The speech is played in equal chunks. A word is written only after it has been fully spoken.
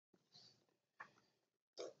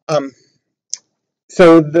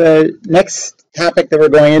So the next topic that we're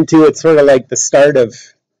going into, it's sort of like the start of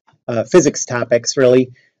physics topics,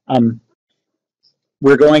 really.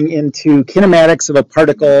 We're going into kinematics of a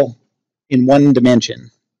particle in one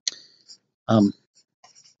dimension.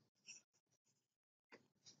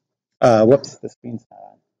 Whoops, the screen's not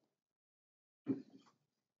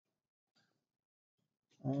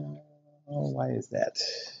on. Oh, why is that?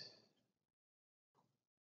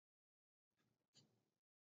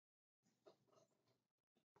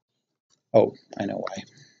 Oh, I know why.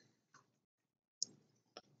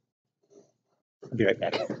 I'll be right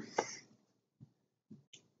back.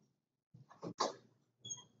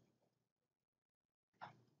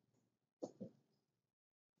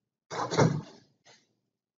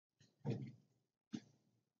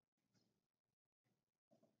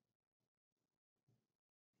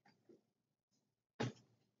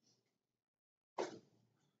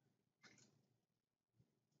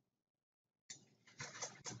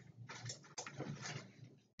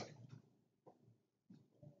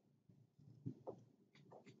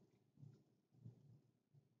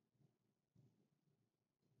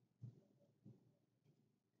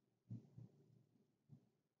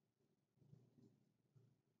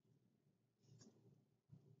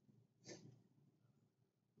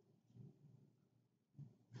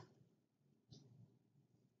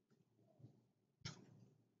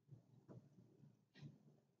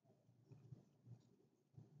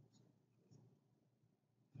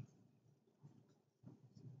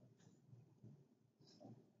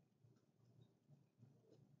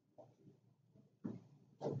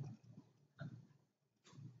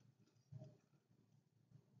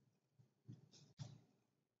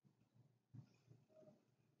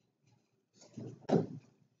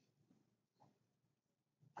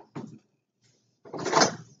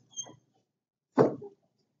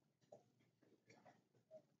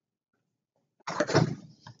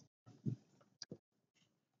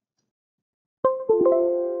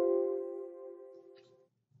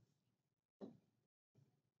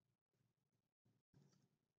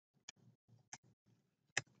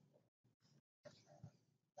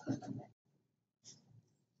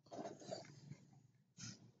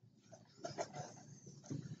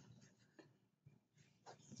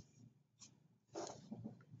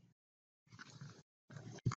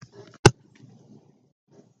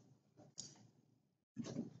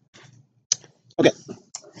 Okay,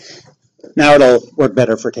 now it'll work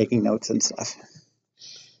better for taking notes and stuff.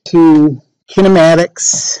 To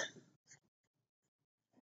kinematics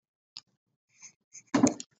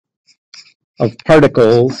of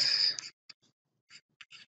particles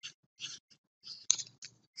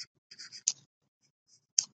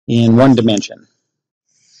in one dimension.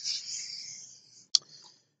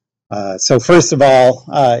 So first of all,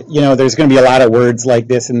 there's going to be a lot of words like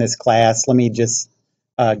this in this class. Let me just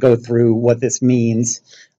go through what this means.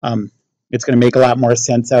 It's going to make a lot more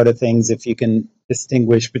sense out of things if you can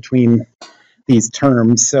distinguish between these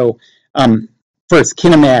terms. So first,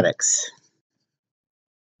 kinematics.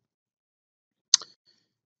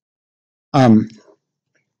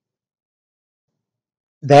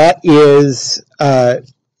 That is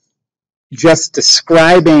just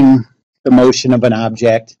describing the motion of an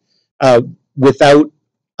object without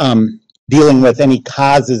dealing with any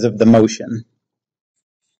causes of the motion.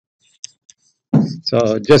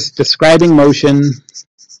 So just describing motion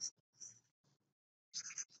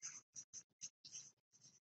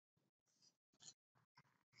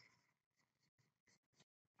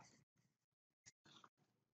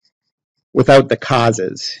without the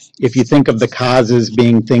causes. If you think of the causes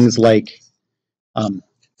being things like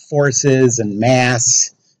forces and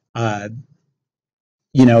mass, to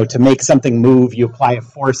make something move, you apply a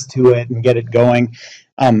force to it and get it going.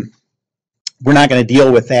 We're not going to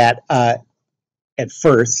deal with that at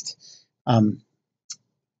first.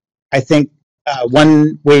 I think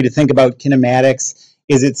one way to think about kinematics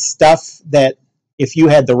is it's stuff that if you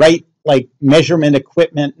had the right measurement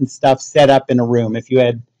equipment and stuff set up in a room, if you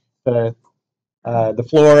had the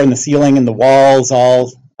floor and the ceiling and the walls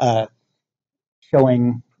all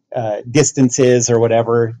showing distances or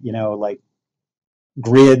whatever, like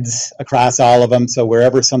grids across all of them, so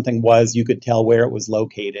wherever something was, you could tell where it was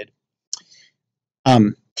located.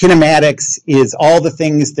 Kinematics is all the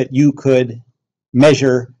things that you could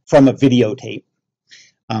measure from a videotape.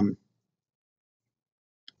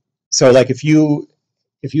 So like if you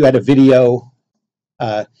had a video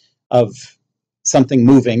of something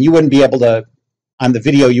moving, you wouldn't be able to, on the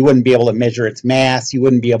video, you wouldn't be able to measure its mass, you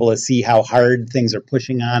wouldn't be able to see how hard things are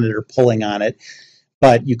pushing on it or pulling on it,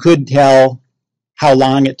 but you could tell how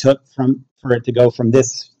long it took for it to go from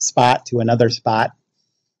this spot to another spot.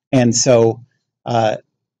 And so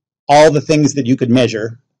all the things that you could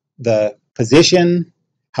measure, the position,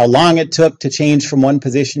 how long it took to change from one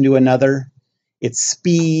position to another, its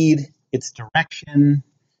speed, its direction,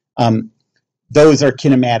 those are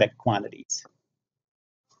kinematic quantities.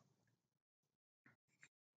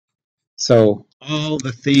 So all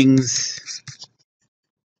the things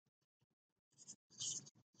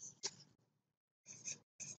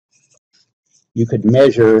you could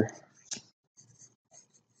measure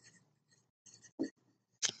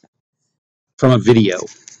from a video.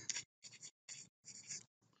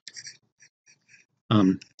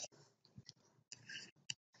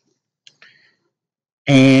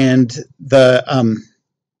 And the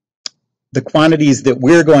quantities that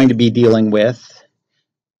we're going to be dealing with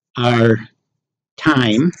are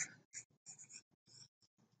time.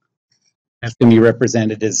 That's going to be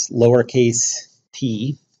represented as lowercase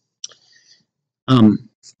t.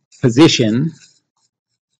 Position,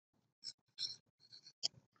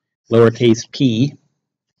 lowercase p.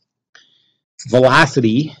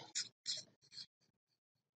 Velocity,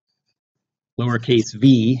 lowercase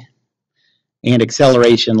v. And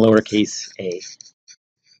acceleration, lowercase a.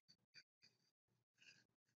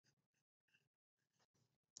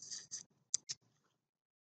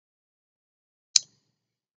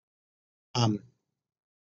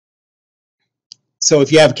 So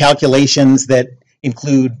if you have calculations that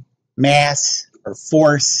include mass or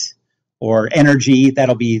force or energy,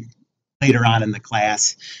 that'll be later on in the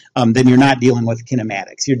class, then you're not dealing with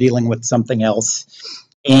kinematics. You're dealing with something else.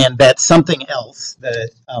 And that something else,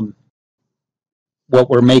 what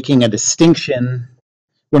we're making a distinction,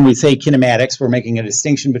 when we say kinematics, we're making a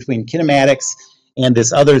distinction between kinematics and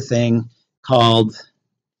this other thing called,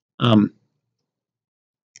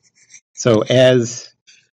 so as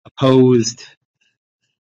opposed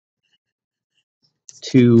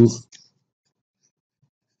to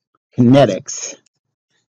kinetics.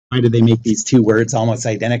 Why did they make these two words almost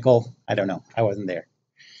identical? I don't know. I wasn't there.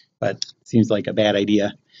 But it seems like a bad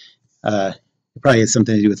idea. It probably has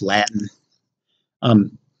something to do with Latin.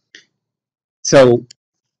 So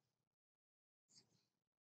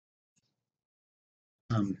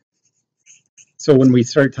when we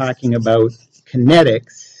start talking about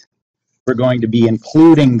kinetics, we're going to be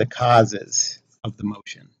including the causes of the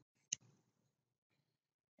motion.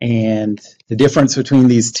 And the difference between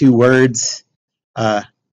these two words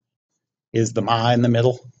is the ma in the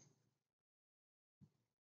middle.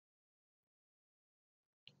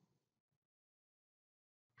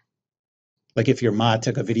 Like if your ma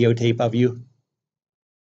took a videotape of you,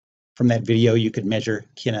 from that video you could measure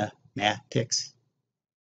kinematics.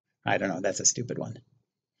 I don't know, that's a stupid one.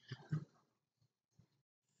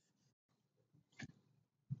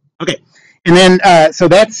 Okay, and then so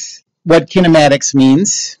that's what kinematics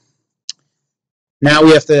means. Now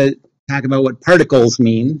we have to talk about what particles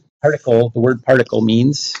mean. The word particle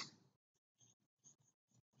means.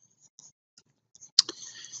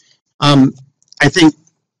 I think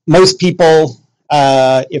most people,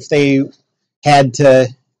 if they had to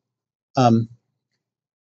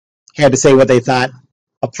say what they thought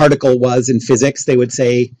a particle was in physics, they would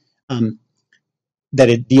say that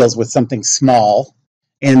it deals with something small,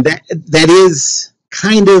 and that is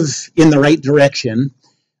kind of in the right direction.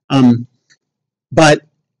 But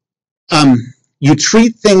you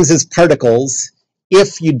treat things as particles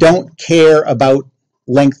if you don't care about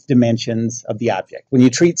length dimensions of the object. When you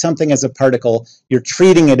treat something as a particle, you're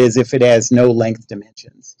treating it as if it has no length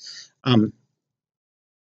dimensions.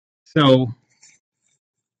 So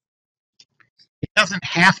it doesn't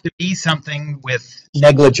have to be something with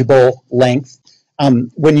negligible length.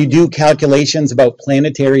 When you do calculations about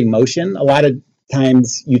planetary motion, a lot of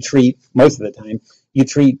times most of the time, you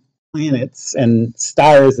treat planets and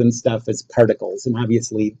stars and stuff as particles. And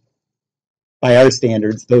obviously, by our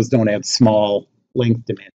standards, those don't have small length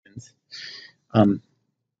dimensions.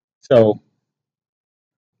 So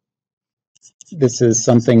this is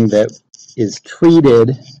something that is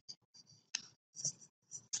treated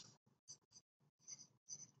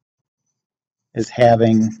as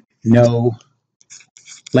having no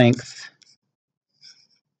length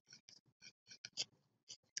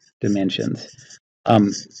dimensions.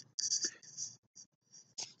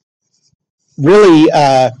 Really,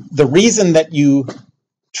 the reason that you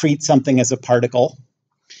treat something as a particle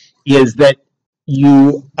is that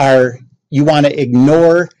you want to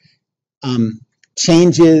ignore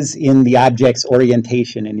changes in the object's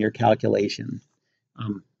orientation in your calculation.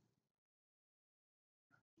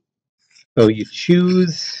 So you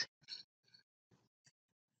choose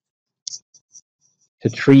to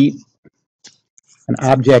treat an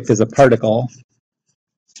object as a particle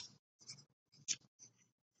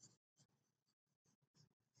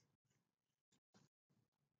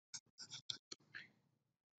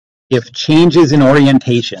if changes in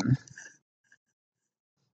orientation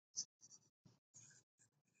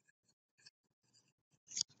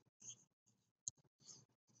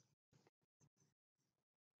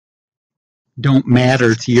don't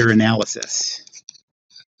matter to your analysis.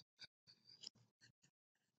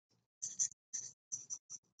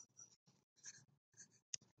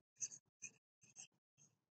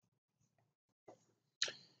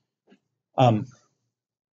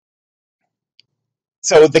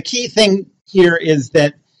 So the key thing here is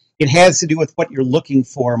that it has to do with what you're looking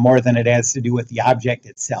for more than it has to do with the object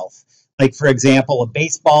itself. Like, for example, a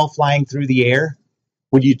baseball flying through the air,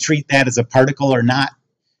 would you treat that as a particle or not?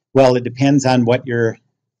 Well, it depends on what your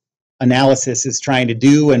analysis is trying to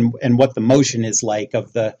do and what the motion is like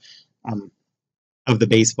of the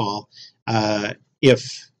baseball.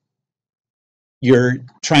 If you're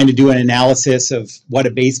trying to do an analysis of what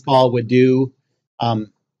a baseball would do,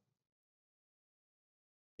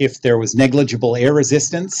 if there was negligible air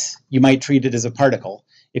resistance, you might treat it as a particle.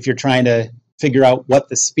 If you're trying to figure out what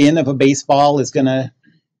the spin of a baseball is going to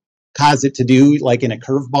cause it to do, like in a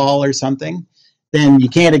curveball or something, then you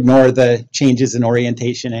can't ignore the changes in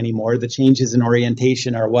orientation anymore. The changes in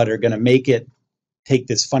orientation are what are going to make it take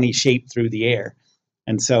this funny shape through the air.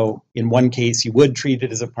 And so in one case, you would treat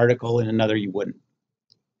it as a particle, in another, you wouldn't.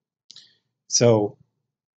 So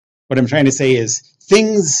what I'm trying to say is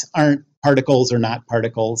things aren't particles or not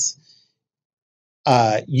particles.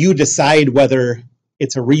 You decide whether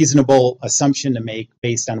it's a reasonable assumption to make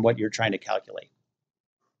based on what you're trying to calculate.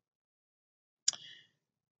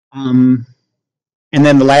 And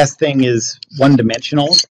then the last thing is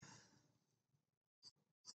one-dimensional.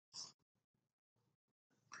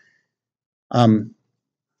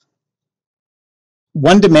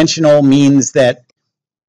 One-dimensional means that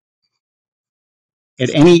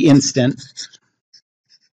at any instant,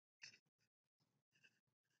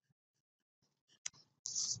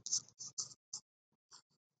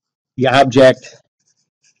 the object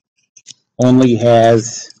only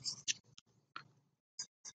has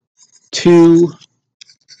two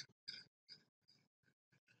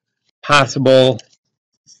possible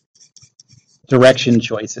direction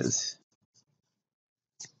choices.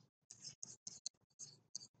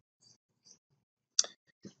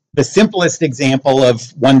 The simplest example of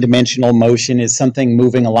one-dimensional motion is something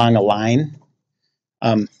moving along a line.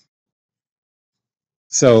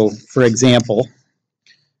 So, for example,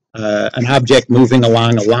 an object moving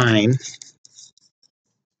along a line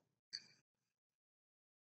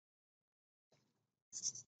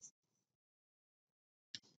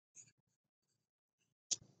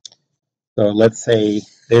so let's say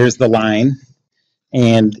there's the line,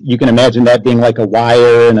 and you can imagine that being like a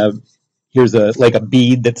wire, and here's like a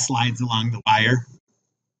bead that slides along the wire.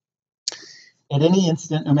 At any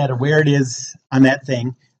instant, no matter where it is on that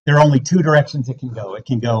thing, there are only two directions it can go. It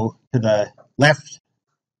can go to the left,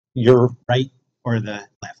 your right, or the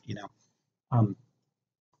left,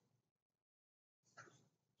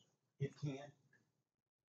 It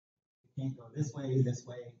can't go this way,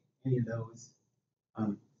 any of those.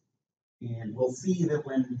 And we'll see that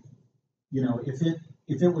when,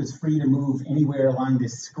 if it was free to move anywhere along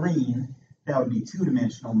this screen, that would be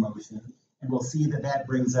two-dimensional motion. And we'll see that that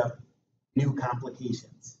brings up new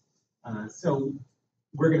complications. So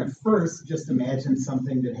we're going to first just imagine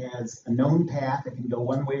something that has a known path that can go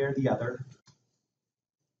one way or the other.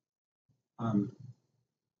 And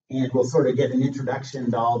we'll sort of get an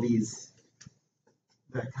introduction to all these,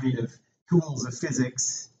 the kind of tools of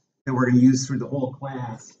physics that we're going to use through the whole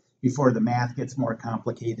class before the math gets more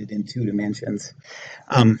complicated in 2 dimensions.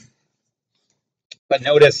 But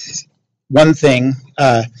notice one thing,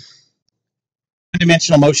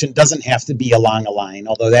 one-dimensional motion doesn't have to be along a line,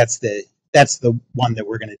 although that's the one that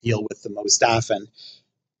we're going to deal with the most often.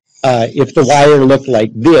 If the wire looked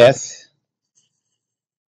like this,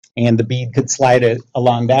 and the bead could slide it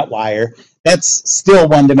along that wire, that's still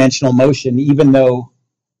one-dimensional motion, even though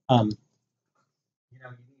you need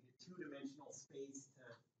a two-dimensional space to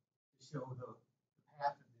show the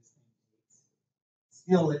path of this thing.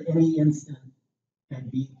 Still, at any instant,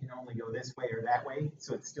 that bead can only go this way or that way,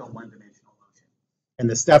 so it's still one-dimensional motion. And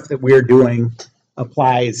the stuff that we're doing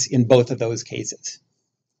applies in both of those cases.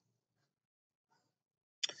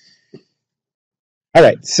 All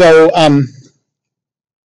right, so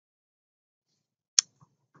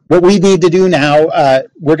what we need to do now,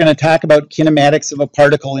 we're going to talk about kinematics of a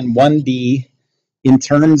particle in 1D in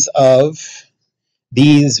terms of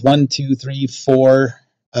these 1, 2, 3, 4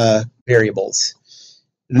 variables.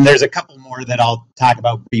 And there's a couple more that I'll talk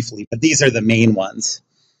about briefly, but these are the main ones.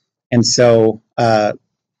 And so I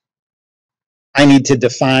need to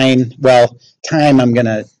define, well, time I'm going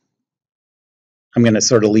to I'm going to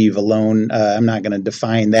sort of leave alone. I'm not going to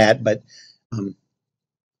define that, but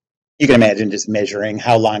you can imagine just measuring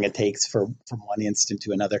how long it takes from one instant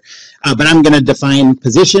to another. But I'm going to define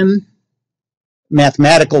position,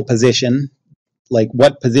 mathematical position, like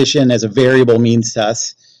what position as a variable means to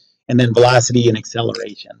us, and then velocity and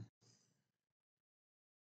acceleration.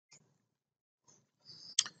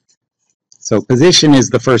 So position is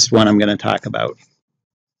the first one I'm going to talk about.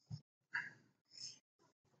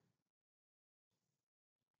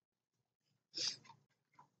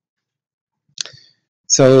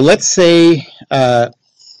 So let's say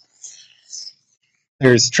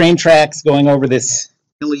there's train tracks going over this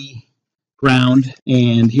hilly ground,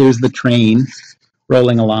 and here's the train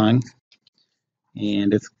rolling along.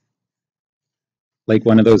 And it's like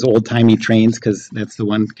one of those old-timey trains, because that's the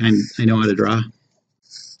one kind I know how to draw.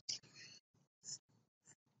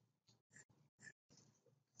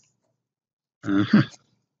 Uh-huh.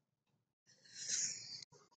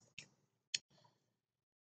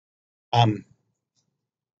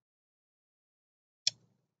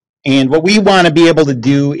 And what we want to be able to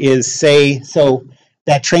do is say, so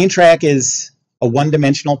that train track is a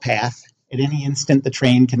one-dimensional path. At any instant, the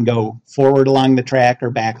train can go forward along the track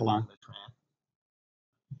or back along the track.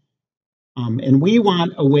 And we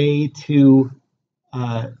want a way to,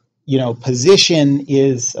 position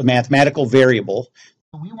is a mathematical variable.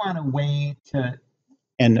 So we want a way to,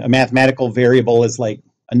 and a mathematical variable is like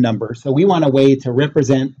a number. So we want a way to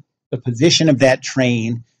represent the position of that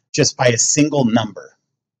train just by a single number.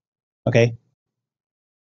 Okay?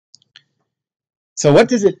 So what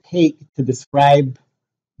does it take to describe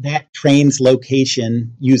that train's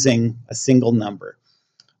location using a single number?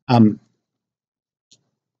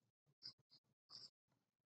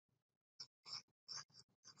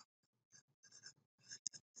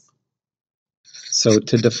 So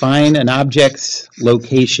to define an object's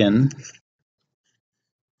location,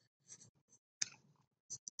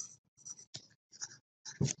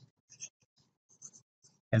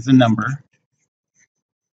 as a number,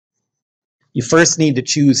 you first need to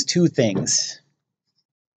choose two things.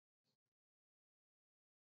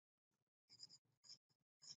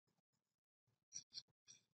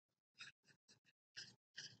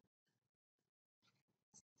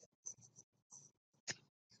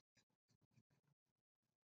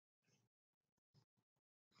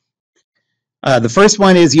 The first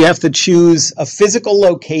one is you have to choose a physical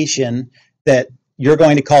location that you're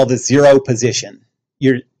going to call the zero position.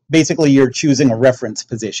 You're choosing a reference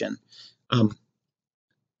position.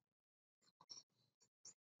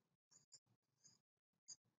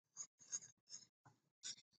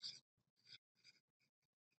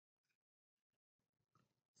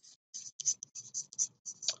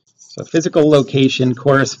 So physical location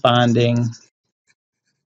corresponding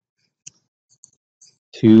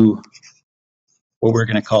to what we're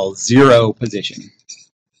going to call zero position.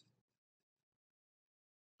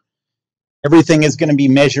 Everything is going to be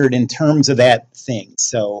measured in terms of that thing.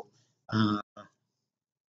 So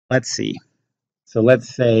let's see. So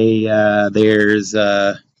let's say there's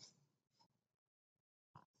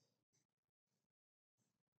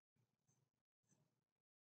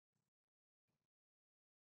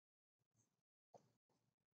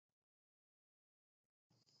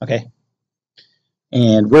okay.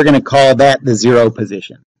 And we're going to call that the zero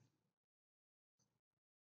position.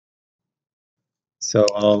 So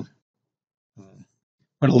I'll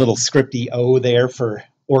put a little scripty O there for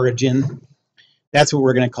origin. That's what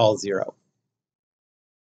we're going to call zero.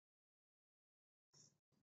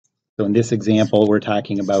 So in this example, we're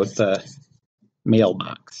talking about the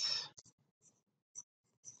mailbox.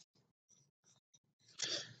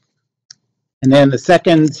 And then the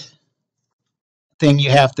second thing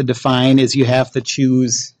you have to define is you have to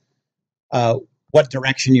choose what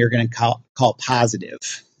direction you're going to call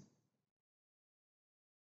positive.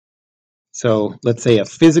 So let's say a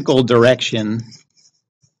physical direction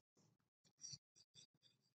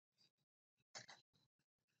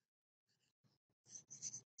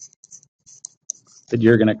that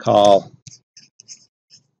you're going to call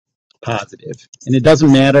positive. And it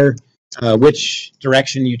doesn't matter which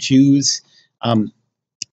direction you choose.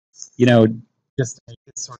 Just to make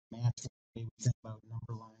this sort of match what we think about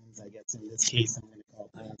number lines, I guess in this case I'm going to call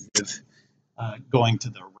positive going to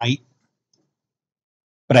the right.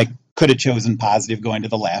 But I could have chosen positive going to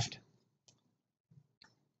the left.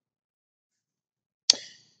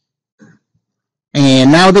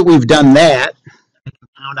 And now that we've done that, I can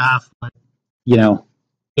count off what,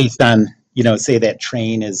 based on, say that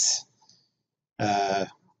train is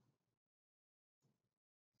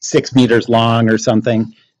 6 meters long or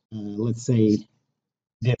something. Let's say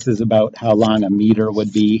this is about how long a meter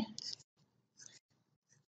would be.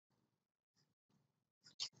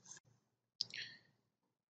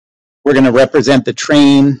 we're going to represent the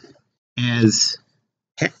train as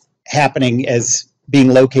happening as being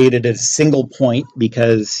located at a single point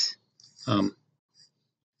because that's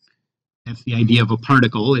the idea of a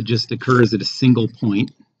particle. It just occurs at a single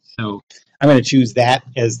point. So I'm going to choose that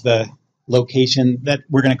as the location. That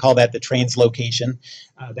we're going to call that the train's location.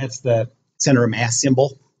 That's the center of mass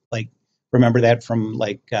symbol. Like, remember that from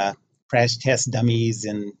like crash test dummies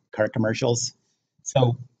and car commercials.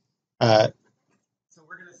 So we're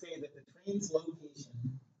going to say that the train's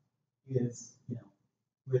location is,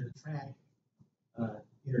 where the track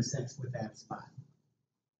intersects with that spot.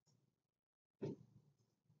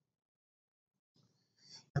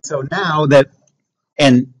 And so now that,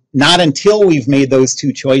 and not until we've made those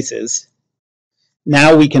two choices,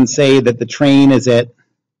 now we can say that the train is at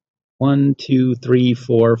 1, 2, 3,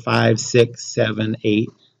 4, 5, 6, 7, 8,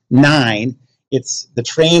 9. The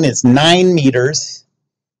train is 9 meters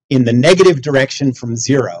in the negative direction from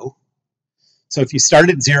 0. So if you start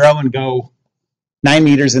at 0 and go 9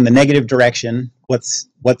 meters in the negative direction, what's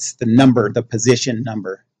the number, the position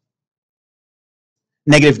number?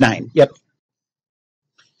 -9. Yep.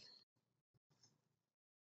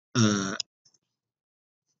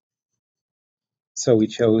 So we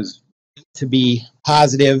chose to be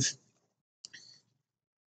positive.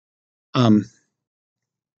 And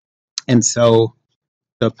so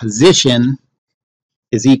the position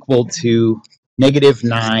is equal to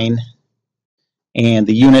 -9, and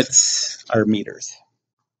the units are meters,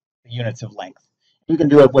 the units of length. You can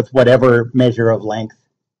do it with whatever measure of length.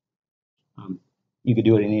 You could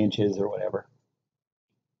do it in inches or whatever.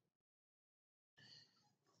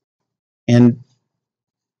 And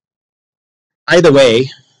either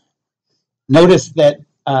way, notice that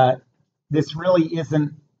this really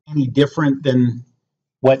isn't any different than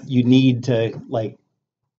what you need to like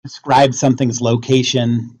describe something's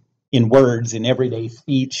location in words in everyday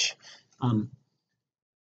speech.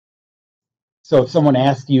 So if someone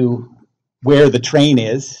asked you where the train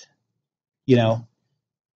is,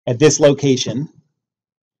 at this location,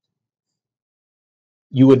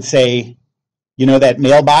 you would say, that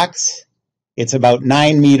mailbox, it's about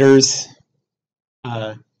 9 meters,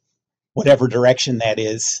 whatever direction that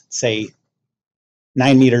is, say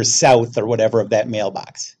 9 meters south or whatever of that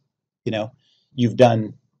mailbox. You've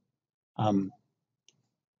done,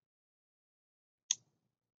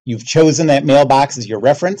 you've chosen that mailbox as your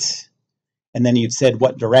reference, and then you've said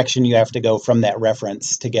what direction you have to go from that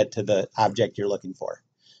reference to get to the object you're looking for.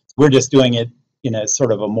 We're just doing it in a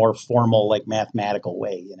sort of a more formal, like mathematical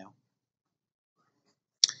way,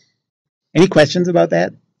 Any questions about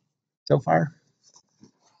that so far?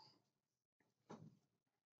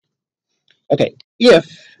 Okay,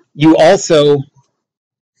 if you also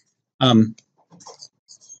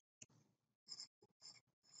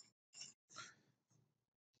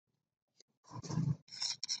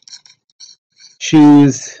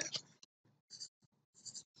choose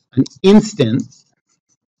an instant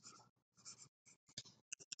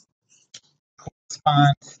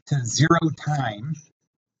corresponds to 0 time,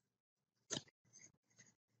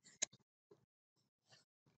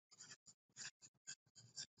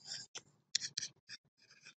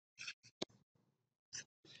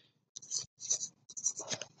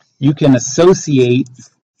 you can associate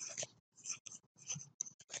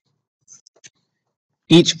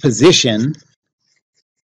each position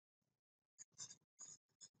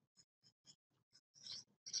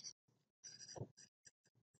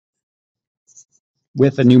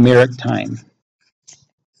with a numeric time.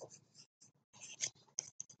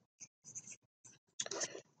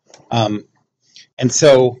 And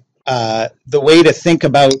so the way to think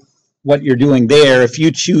about what you're doing there, if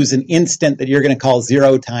you choose an instant that you're going to call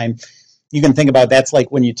 0 time, you can think about that's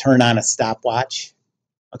like when you turn on a stopwatch,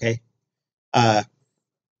 okay?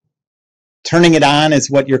 Turning it on is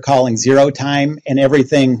what you're calling 0 time, and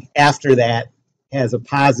everything after that has a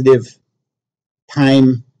positive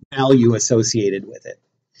time value associated with it.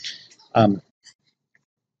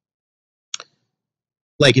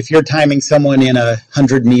 Like if you're timing someone in a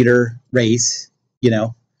 100-meter race,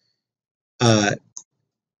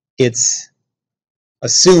 it's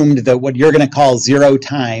assumed that what you're going to call 0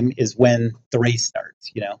 time is when the race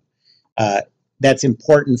starts. That's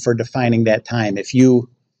important for defining that time. If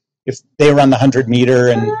they run the 100-meter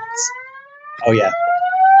and oh yeah,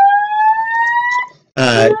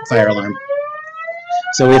 fire alarm.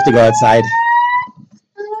 So we have to go outside.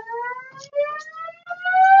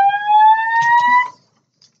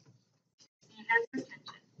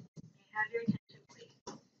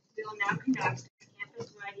 We will now conduct a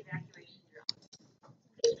campus-wide evacuation drill.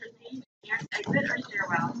 Please proceed to exit or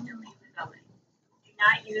stairwell and leave the building. Do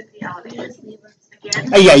not use the elevators. Again,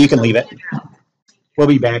 Again, Yeah, you can leave it. only a drill. We'll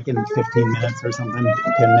be back in 15 minutes or something,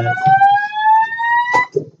 10 minutes.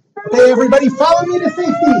 Okay, everybody, follow me to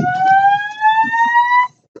safety.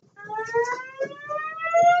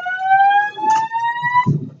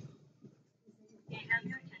 May I have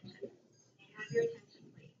your attention? May I have your attention,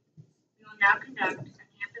 please? We will now conduct a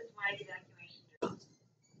campus-wide evacuation drill.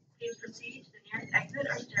 Please proceed to the nearest exit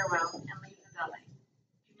or stairwell and leave the building.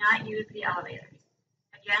 Do not use the elevators.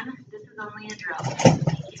 Again, this is only a drill.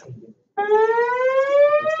 Thank you.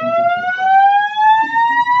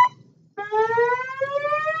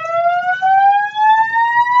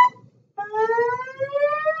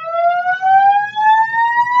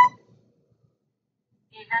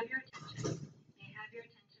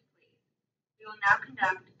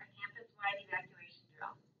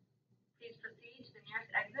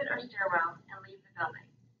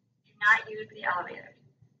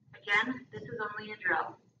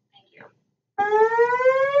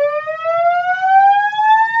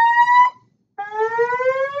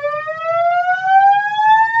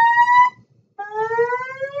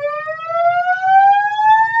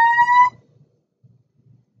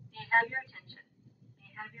 May I have your attention?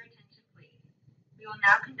 May I have your attention, please? We will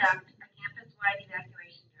now conduct a campus-wide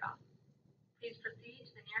evacuation drill. Please proceed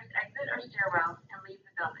to the nearest exit or stairwell and leave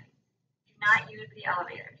the building. Do not use the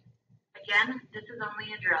elevators. Again, this is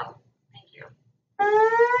only a drill. Thank you.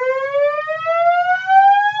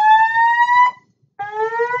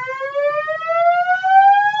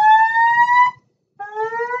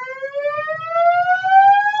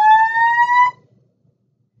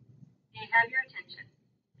 May I have your attention?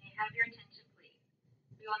 May I have your attention, please?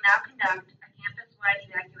 We will now conduct a campus-wide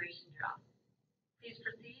evacuation drill. Please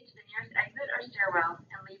proceed to the nearest exit or stairwell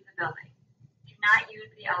and leave the building. Do not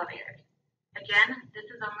use the elevators. Again, this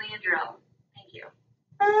is only a drill. Thank you.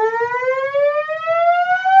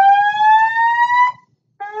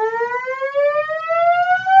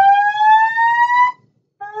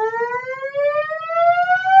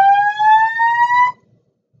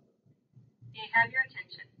 May I have your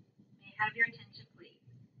attention? May I have your attention, please?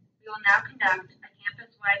 We will now conduct a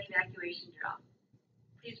campus-wide evacuation drill.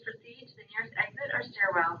 Please proceed to the nearest exit or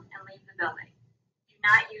stairwell and leave the building. Do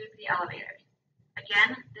not use the elevators.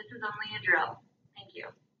 Again, this is only a drill. Thank you.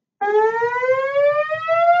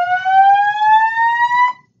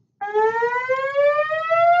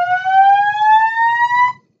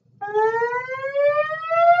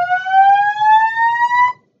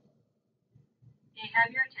 May I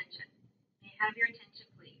have your attention? May I have your attention,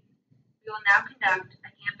 please? We will now conduct a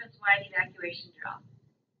campus-wide evacuation drill.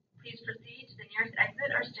 Please proceed to the nearest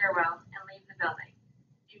exit or stairwell and leave the building.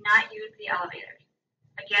 Do not use the elevators.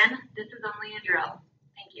 Again, this is only a drill.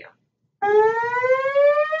 Thank you.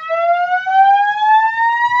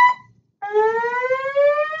 May I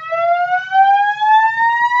have your attention? May I have your attention,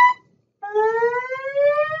 please? We will now conduct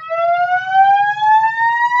a campus-wide evacuation drill. Please proceed to the nearest exit or stairwell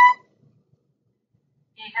and leave the building. Do not use the elevators. Again, this is only a drill.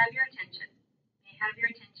 Thank you. May I have your attention? May I have your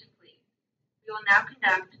attention, please? We will now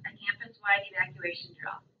conduct a campus-wide evacuation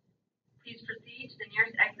drill. Please proceed to the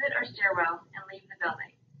nearest exit or stairwell and leave the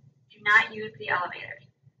building. Do not use the elevators.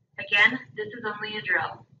 Again, this is only a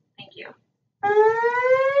drill. Thank you.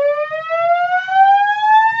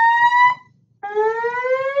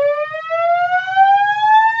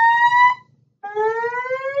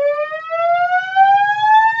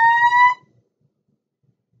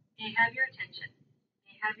 May I have your attention?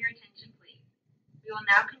 May I have your attention, please? We will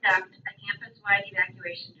now conduct a campus-wide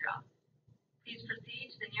evacuation drill. Please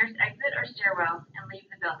proceed to the nearest exit or stairwell and leave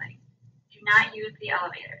the building. Do not use the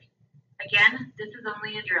elevators. Again, this is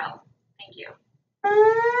only a drill. Thank you.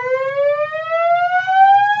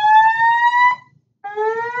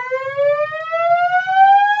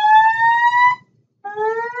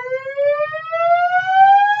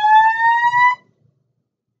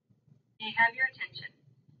 May I have your attention?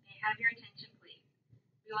 May I have your attention, please?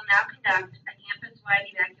 We will now conduct a campus-wide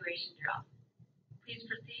evacuation drill. Please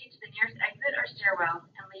proceed to the nearest exit or stairwell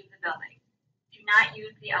and leave the building. Do not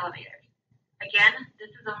use the elevators. Again,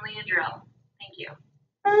 this is only a drill. Thank you.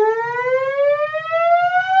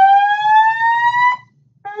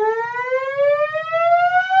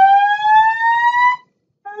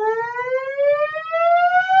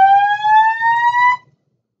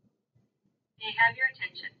 May I have your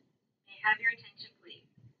attention? May I have your attention, please?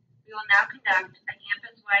 We will now conduct a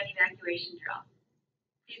campus-wide evacuation drill.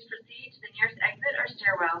 Please proceed to the nearest exit or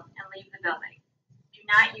stairwell and leave the building. Do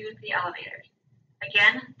not use the elevators.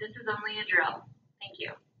 Again, this is only a drill. Thank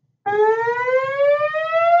you.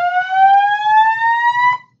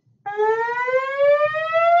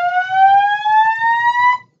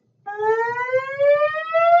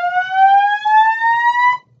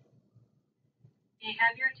 May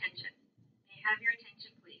may I have your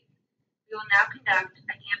attention, please? We will now conduct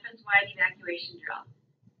a campus-wide evacuation drill.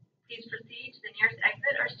 Please proceed to the nearest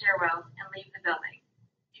exit or stairwell and leave the building.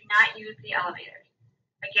 Do not use the elevators.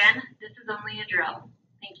 Again, this is only a drill.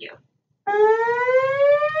 Thank you.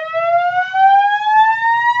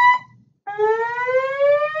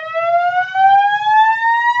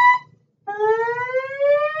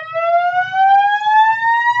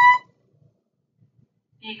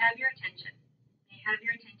 May I have your attention? May I have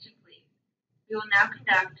your attention, please? We will now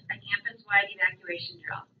conduct a campus-wide evacuation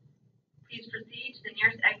drill. Please proceed to the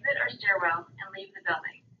nearest exit or stairwell and leave the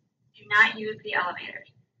building. Do not use the elevators.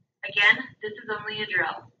 Again, this is only a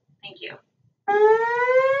drill. Thank you.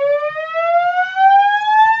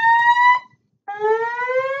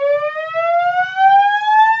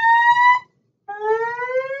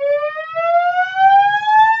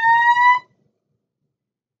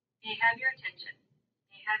 May I have your attention?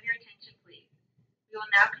 May I have your attention, please? We will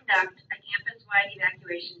now conduct a campus-wide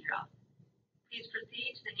evacuation drill. Please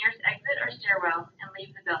proceed to the nearest exit or stairwell and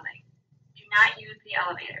leave the building. Do not use the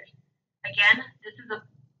elevators. Again, this is a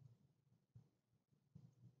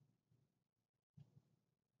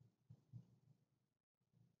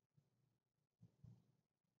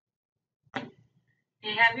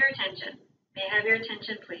May I have your attention? May I have your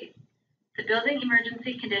attention, please? The building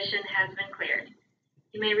emergency condition has been cleared.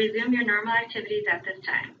 You may resume your normal activities at this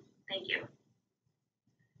time. Thank you.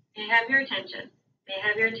 May I have your attention? May I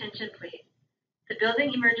have your attention, please? The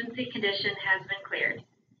building emergency condition has been cleared.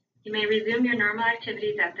 You may resume your normal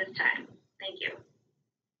activities at this time. Thank you.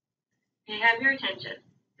 May I have your attention?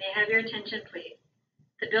 May I have your attention, please?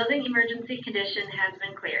 The building emergency condition has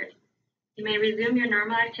been cleared. You may resume your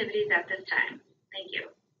normal activities at this time. Thank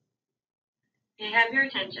you. May I have your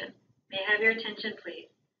attention? May I have your attention, please?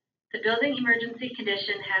 The building emergency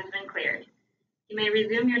condition has been cleared. You may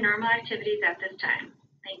resume your normal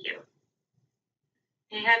activities at this time. Thank you.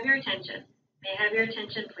 May I have your attention? May I have your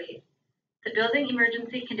attention, please?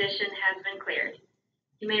 The building emergency condition has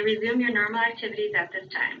been cleared. You may resume your normal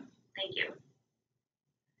activities at this time. Thank you.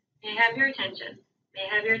 May I have your attention? May I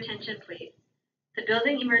have your attention, please? The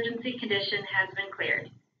building emergency condition has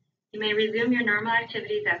been cleared. You may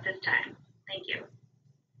resume your normal activities at this time. Thank you.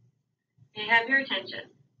 May I have your attention?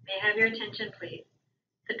 May I have your attention, please?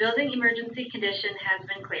 The building emergency condition has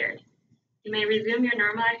been cleared. You may resume your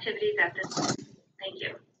normal activities at this time. Thank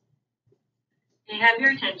you. May I have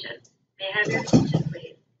your attention? May I have your attention,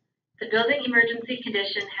 please? The building emergency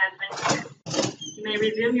condition has been cleared. You may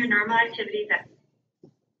resume your normal activities at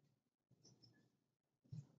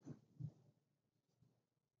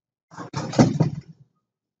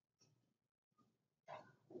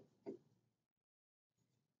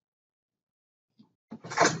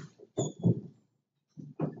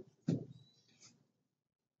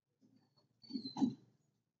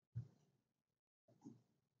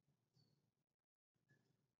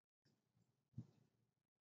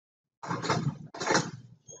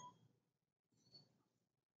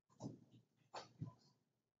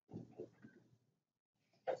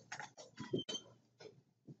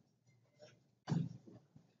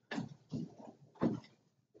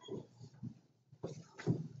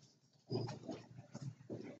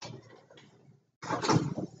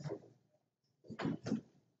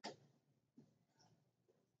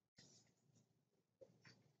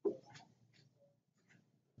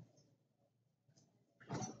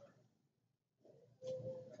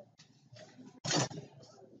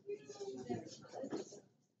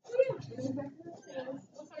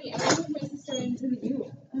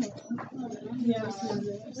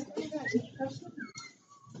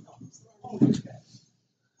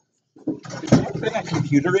Bring a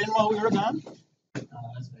computer in while we were gone?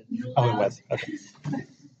 Oh, it was. Okay.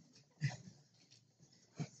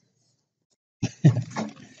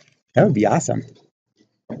 That would be awesome.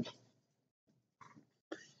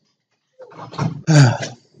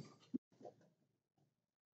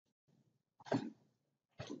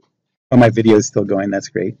 Oh, my video is still going. That's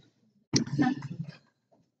great.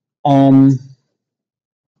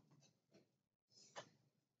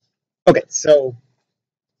 Okay, so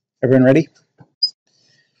everyone ready?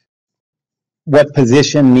 What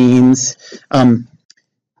position means. And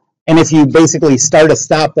if you basically start a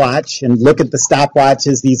stopwatch and look at the stopwatch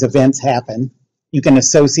as these events happen, you can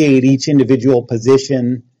associate each individual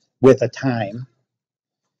position with a time.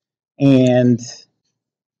 And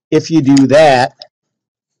if you do that,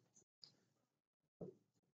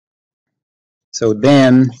 so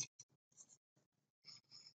then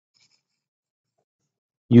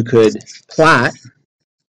you could plot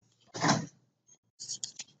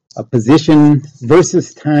a position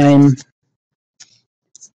versus time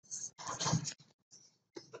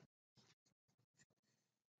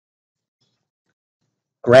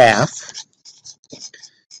graph.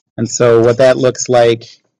 And so what that looks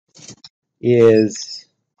like is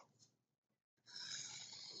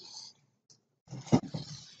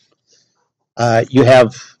you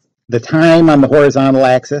have the time on the horizontal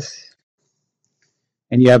axis,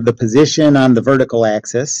 and you have the position on the vertical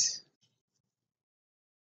axis.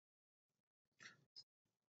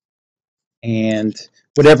 And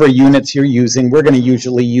whatever units you're using, we're going to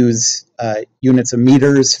usually use units of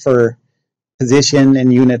meters for position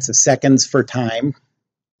and units of seconds for time.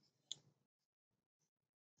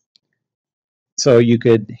 So you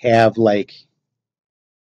could have, like,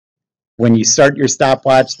 when you start your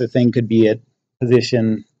stopwatch, the thing could be at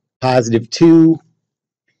position +2,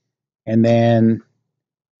 and then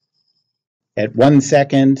at 1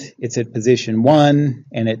 second, it's at position 1,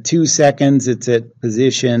 and at 2 seconds, it's at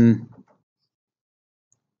position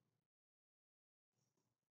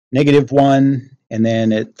 -1, and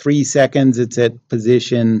then at 3 seconds, it's at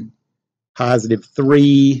position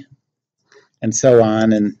 +3, and so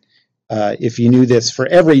on. And if you knew this for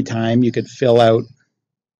every time, you could fill out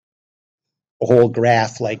a whole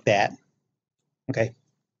graph like that. Okay.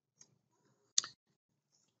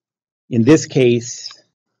 In this case,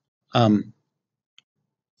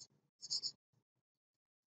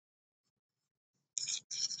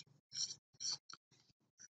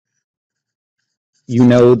 you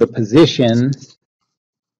know the position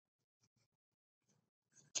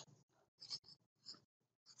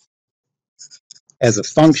as a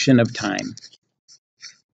function of time.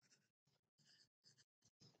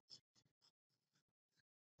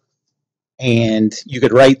 And you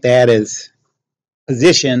could write that as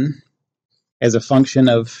position as a function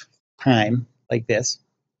of time, like this.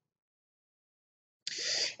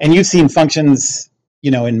 And you've seen functions,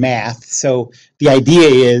 in math. So the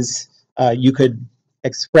idea is you could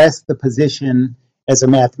express the position as a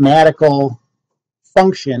mathematical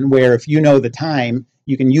function where if you know the time,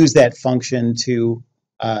 you can use that function to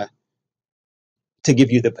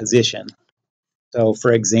give you the position. So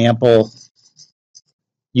for example,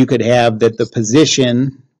 you could have that the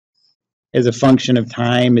position as a function of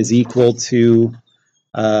time is equal to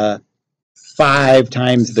 5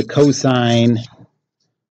 times the cosine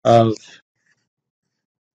of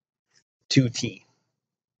 2t.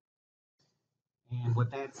 And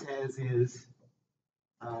what that says is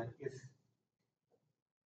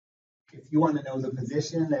if you want to know the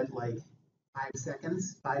position at like 5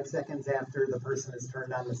 seconds after the person has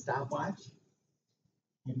turned on the stopwatch,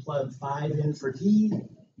 you plug 5 in for t,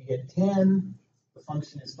 you get 10. The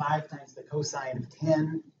function is 5 times the cosine of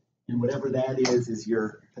 10, and whatever that is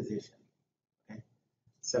your position. Okay?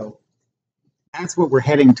 So that's what we're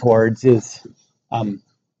heading towards, is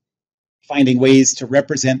finding ways to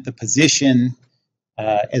represent the position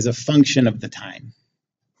as a function of the time.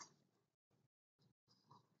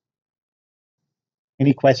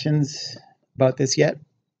 Any questions about this yet?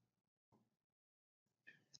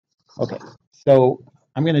 Okay, so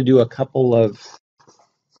I'm going to do a couple of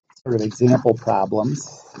sort of example problems.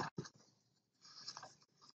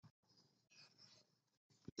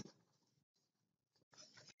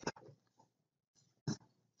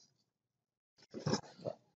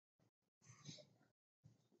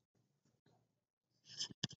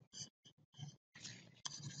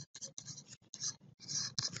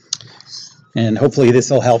 And hopefully this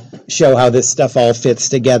will help show how this stuff all fits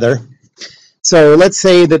together. So let's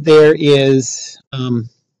say that there is,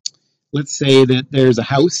 let's say that there's a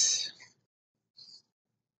house.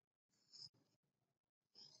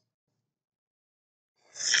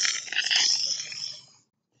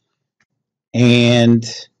 And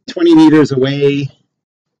 20 meters away,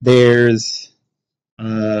 there's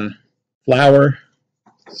a flower.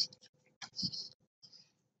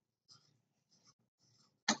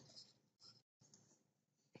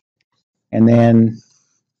 And then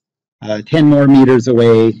 10 more meters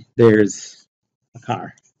away, there's a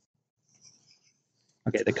car.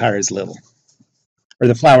 Okay, the car is little. Or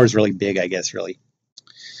the flower is really big, I guess, really.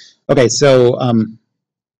 Okay, so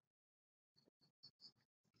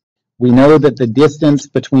we know that the distance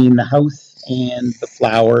between the house and the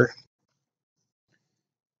flower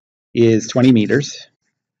is 20 meters.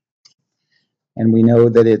 And we know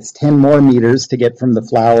that it's 10 more meters to get from the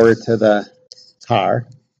flower to the car.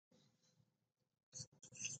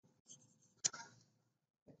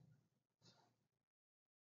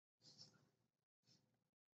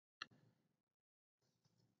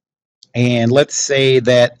 And let's say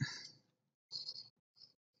that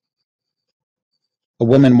a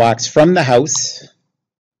woman walks from the house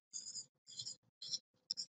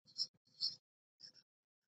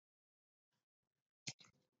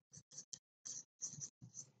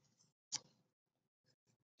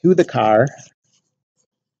to the car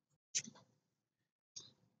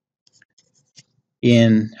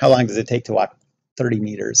in, how long does it take to walk 30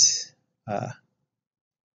 meters?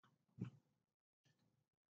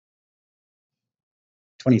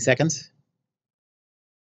 20 seconds?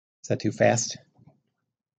 Is that too fast?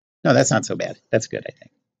 No, that's not so bad. That's good, I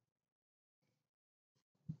think.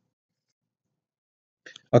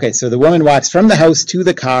 Okay, so the woman walks from the house to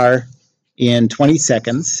the car in 20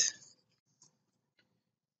 seconds.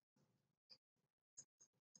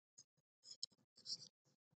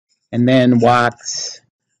 And then walks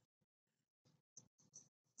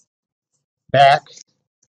back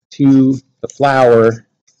to the flower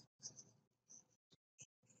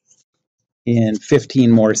in 15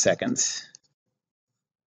 more seconds.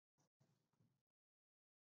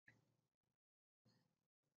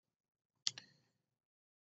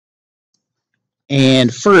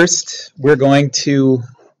 And first, we're going to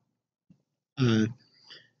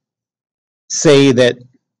say that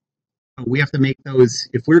we have to make those,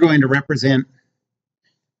 if we're going to represent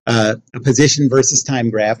a position versus time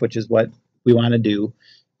graph, which is what we want to do,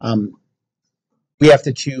 we have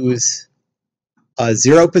to choose a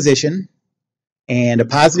zero position and a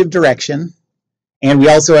positive direction, and we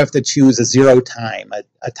also have to choose a zero time,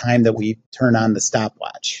 a time that we turn on the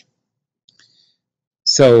stopwatch.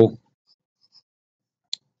 So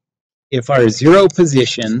if our zero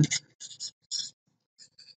position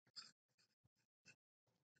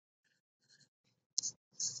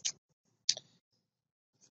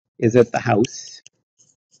is at the house,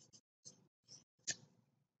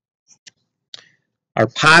 our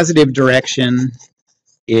positive direction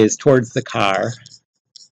is towards the car,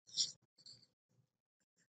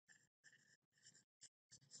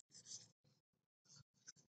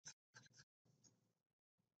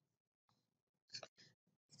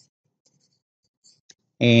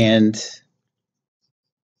 and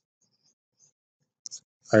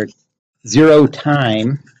our zero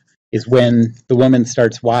time is when the woman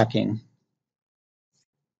starts walking.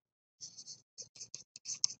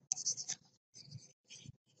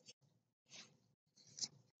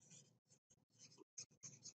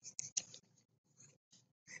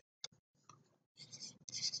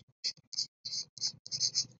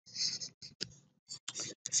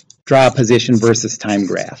 Draw a position versus time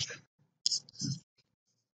graph.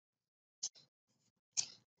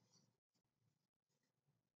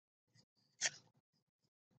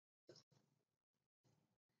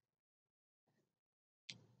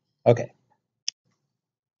 Okay.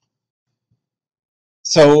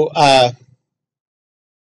 So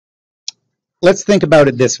let's think about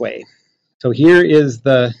it this way. So here is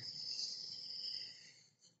the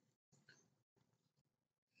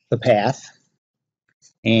path,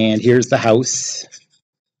 and here's the house,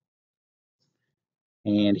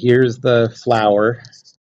 and here's the flower,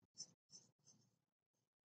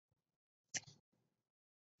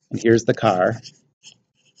 and here's the car.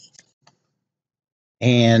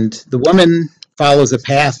 And the woman follows a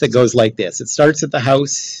path that goes like this. It starts at the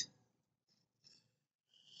house.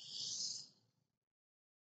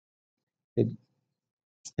 It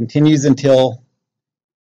continues until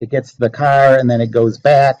it gets to the car, and then it goes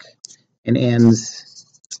back and ends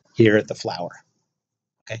here at the flower.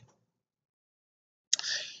 Okay.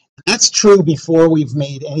 That's true before we've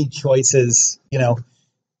made any choices. You know,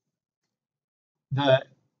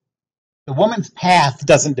 the woman's path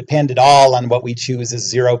doesn't depend at all on what we choose as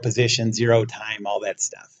zero position, zero time, all that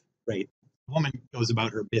stuff, right? The woman goes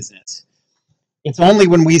about her business. It's only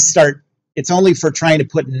when we start, it's only for trying to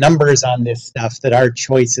put numbers on this stuff that our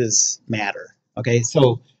choices matter, okay?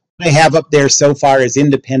 So what I have up there so far is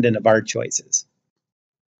independent of our choices.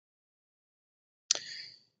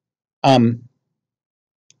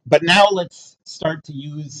 But now let's start to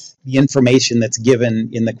use the information that's given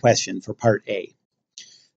in the question for part A.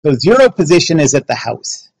 So zero position is at the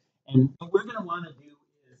house. And what we're going to want to do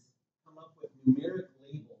is come up with numeric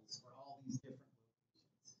labels for all these different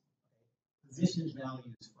position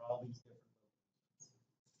values for all these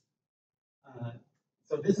different.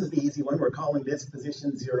 So this is the easy one. We're calling this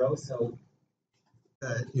position 0. So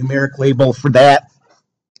the numeric label for that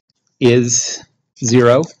is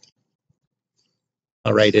 0.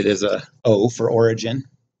 I'll write it as a O for origin.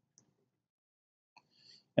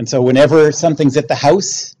 And so whenever something's at the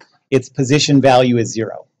house, its position value is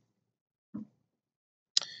 0.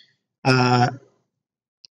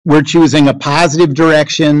 We're choosing a positive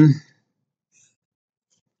direction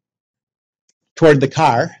toward the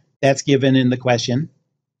car. That's given in the question.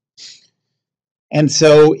 And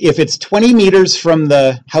so if it's 20 meters from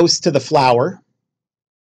the house to the flower,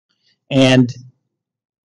 and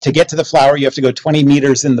to get to the flower, you have to go 20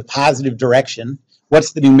 meters in the positive direction,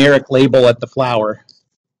 what's the numeric label at the flower?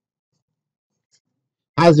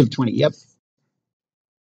 Positive 20, yep.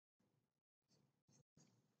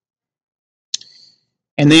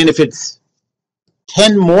 And then if it's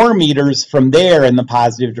 10 more meters from there in the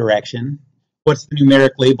positive direction, what's the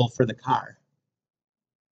numeric label for the car?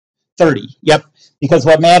 30, yep. Because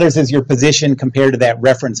what matters is your position compared to that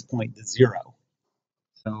reference point, the 0.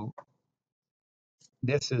 So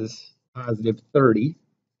this is positive 30.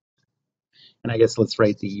 And I guess let's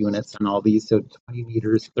write the units on all these. So 20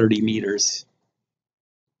 meters, 30 meters.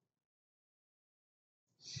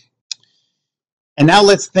 And now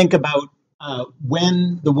let's think about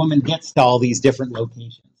when the woman gets to all these different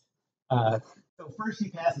locations. So first she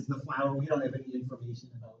passes the flower. We don't have any information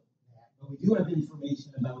about that, but we do have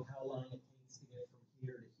information about how long it takes to get from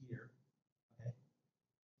here to here.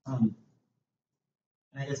 Okay.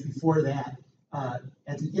 And I guess before that,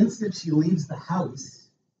 at the instant she leaves the house,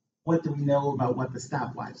 what do we know about what the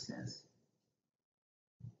stopwatch says?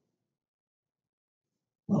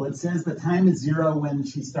 Well, it says the time is 0 when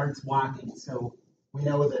she starts walking. So we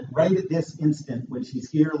know that right at this instant, when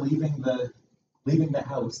she's here leaving the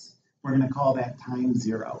house, we're going to call that time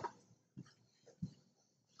 0.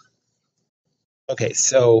 Okay,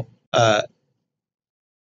 so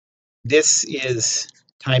this is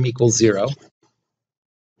time equals 0.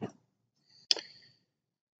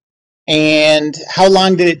 And how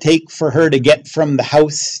long did it take for her to get from the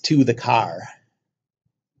house to the car?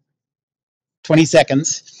 20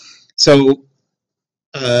 seconds. So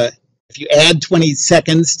if you add 20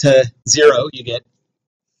 seconds to 0, you get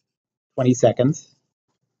 20 seconds.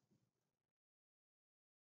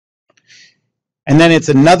 And then it's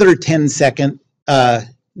another 10 second,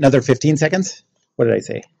 another 15 seconds. What did I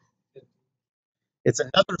say? It's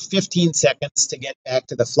another 15 seconds to get back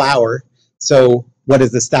to the flower. So what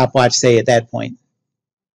does the stopwatch say at that point?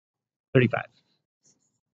 35.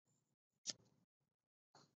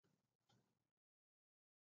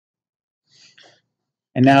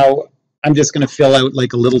 And now I'm just going to fill out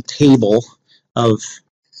like a little table of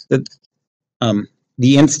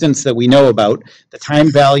the instance that we know about, the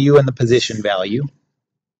time value and the position value.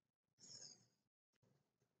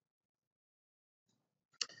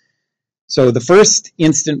 So the first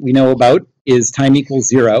instant we know about is time equals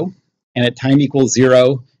 0. And at time equals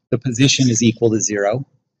 0, the position is equal to 0.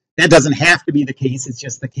 That doesn't have to be the case. It's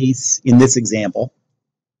just the case in this example.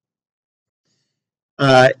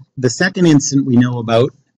 The second instant we know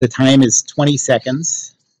about, the time is 20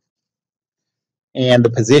 seconds. And the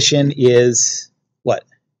position is what?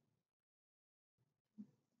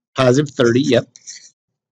 Positive 30, yep.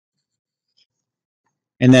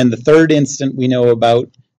 And then the third instant we know about,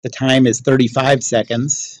 the time is 35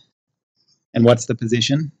 seconds. And what's the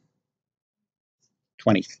position?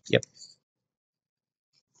 20, yep.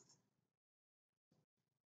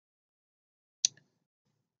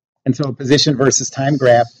 And so a position versus time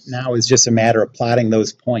graph now is just a matter of plotting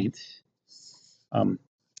those points. The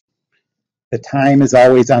time is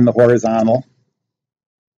always on the horizontal.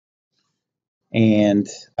 And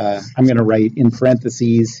I'm going to write in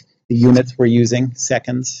parentheses the units we're using,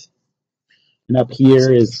 seconds. And up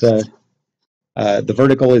here is the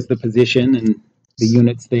vertical is the position, and the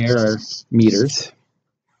units there are meters.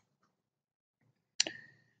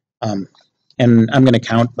 And I'm going to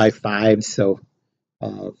count by 5, so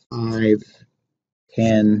 5,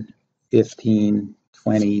 10, 15,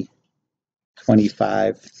 20,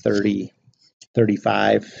 25, 30,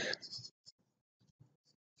 35.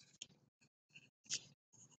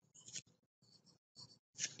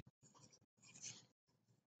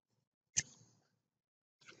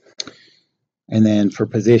 And then for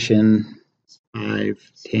position,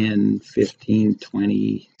 5, 10, 15,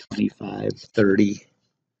 20, 25, 30.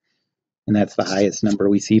 And that's the highest number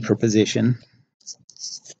we see for position.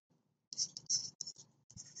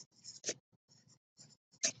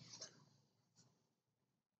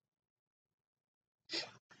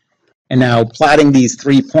 And now plotting these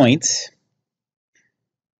 3 points,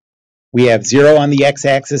 we have 0 on the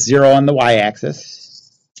x-axis, 0 on the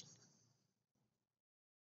y-axis.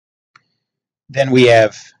 Then we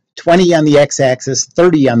have 20 on the x-axis,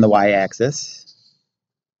 30 on the y-axis.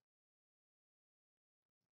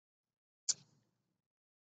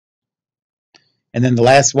 And then the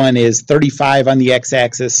last one is 35 on the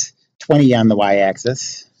x-axis, 20 on the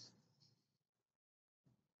y-axis.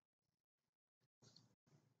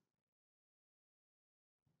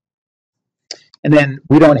 And then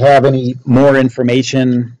we don't have any more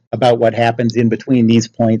information about what happens in between these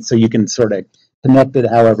points, so you can sort of connect it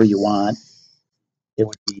however you want. It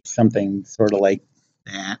would be something sort of like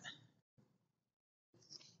that.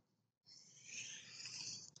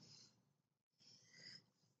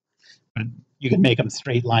 you could make them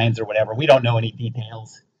straight lines or whatever. We don't know any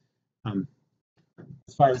details.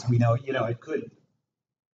 As far as we know, it could.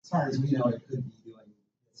 As far as we know, it could be doing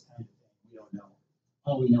this kind of thing. We don't know.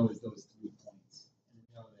 All we know is those 3 points, and we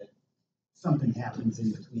know that something happens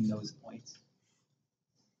in between those points.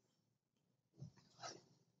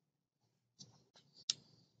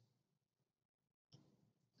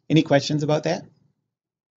 Any questions about that?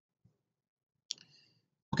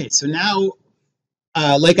 Okay, so now,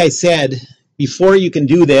 like I said, before you can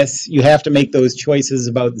do this, you have to make those choices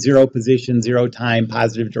about zero position, zero time,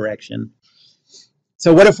 positive direction.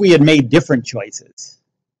 So what if we had made different choices?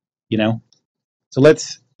 So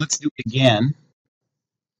let's do it again.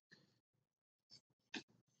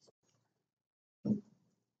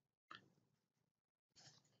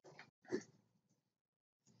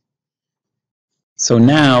 So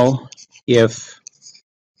now, if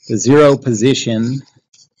the zero position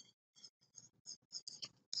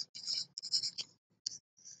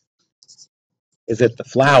is at the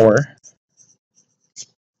flower,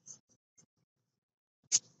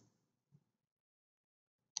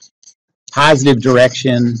 positive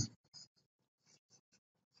direction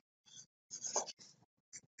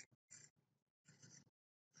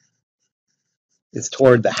is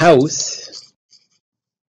toward the house,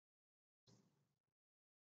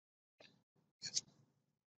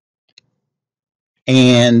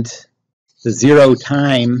 and the zero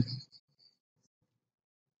time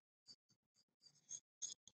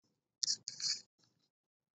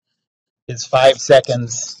is 5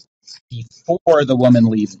 seconds before the woman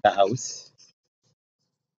leaves the house.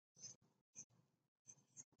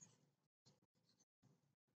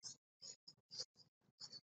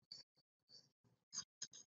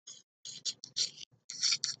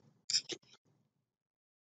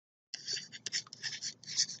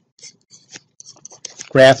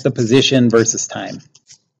 Graph the position versus time.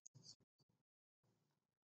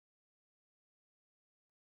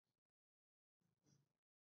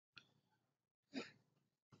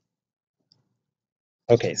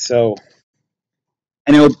 Okay, so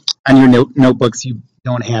I know on your notebooks you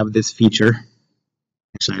don't have this feature.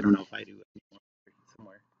 Actually, I don't know if I do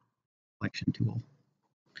somewhere. Selection tool.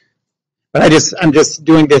 But I'm just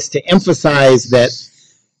doing this to emphasize that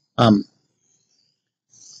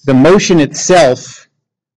the motion itself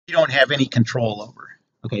you don't have any control over.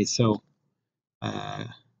 Okay, so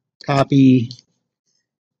copy,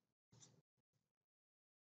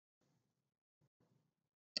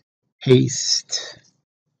 paste.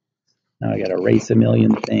 Now I got to erase a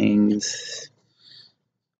million things.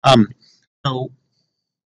 So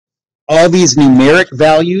all these numeric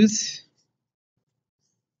values,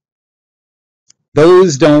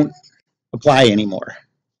 those don't apply anymore.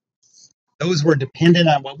 Those were dependent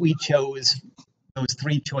on what we chose, those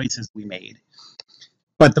 3 choices we made.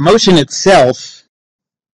 But the motion itself,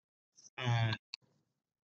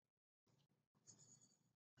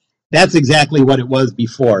 that's exactly what it was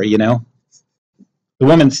before, The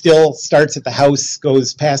woman still starts at the house,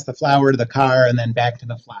 goes past the flower to the car, and then back to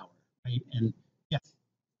the flower, right? And yeah.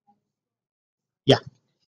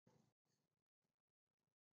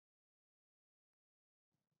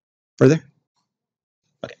 Further?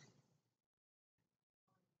 Okay.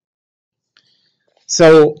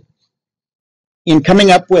 So in coming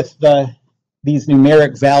up with these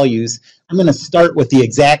numeric values, I'm going to start with the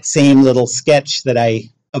exact same little sketch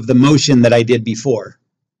of the motion that I did before.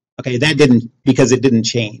 Okay, that didn't, because it didn't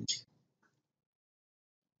change.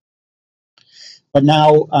 But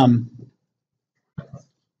now,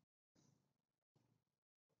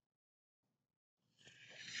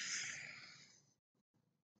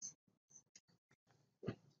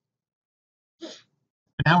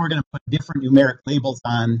 we're going to put different numeric labels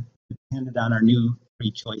on, dependent on our new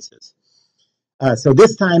 3 choices. So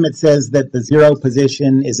this time it says that the zero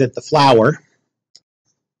position is at the flower.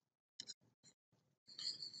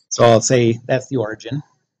 So I'll say that's the origin.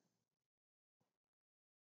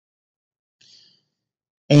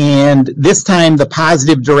 And this time the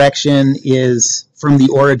positive direction is from the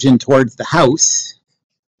origin towards the house.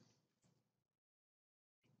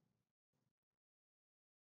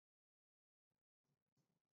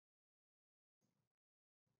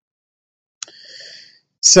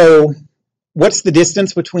 So what's the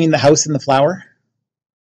distance between the house and the flower?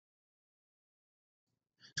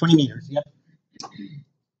 20 meters, yep.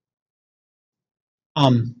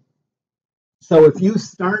 So if you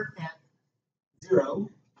start at 0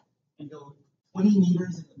 and go 20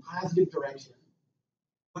 meters in the positive direction,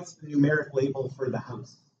 what's the numeric label for the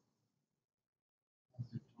house?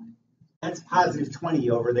 That's positive 20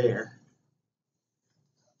 over there.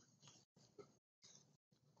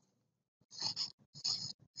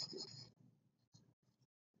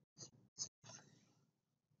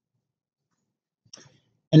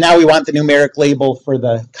 And now we want the numeric label for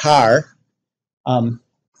the car.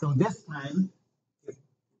 So this time, if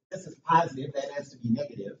this is positive, that has to be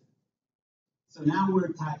negative. So now we're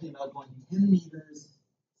talking about going 10 meters,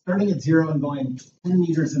 starting at 0 and going 10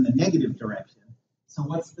 meters in the negative direction. So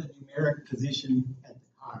what's the numeric position at the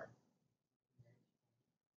car?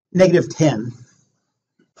 Negative 10.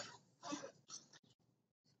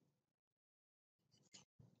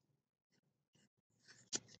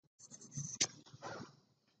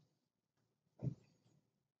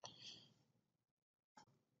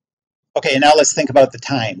 Okay, now let's think about the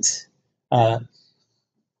times. So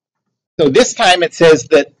this time it says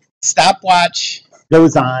that stopwatch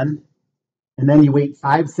goes on, and then you wait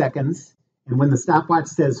 5 seconds, and when the stopwatch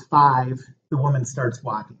says 5, the woman starts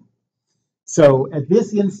walking. So at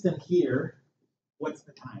this instant here, what's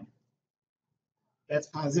the time? That's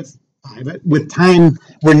positive 5. With time,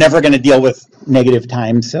 we're never going to deal with negative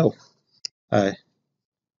time, so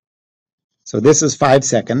this is 5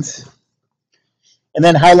 seconds. And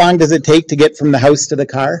then how long does it take to get from the house to the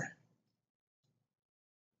car?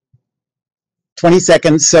 20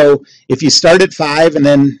 seconds. So if you start at 5 and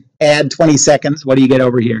then add 20 seconds, what do you get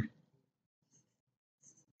over here?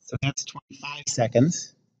 So that's 25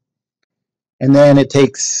 seconds. And then it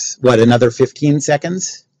takes, what, another 15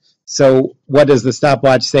 seconds? So what does the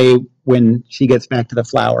stopwatch say when she gets back to the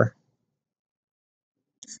flower?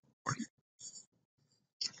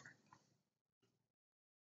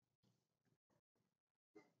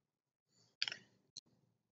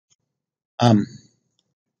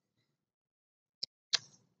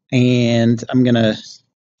 And I'm going to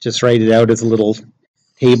just write it out as a little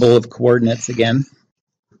table of coordinates again.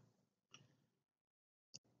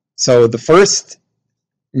 So the first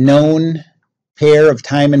known pair of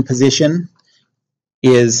time and position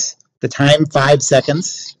is the time 5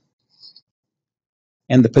 seconds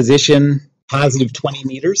and the position positive 20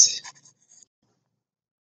 meters.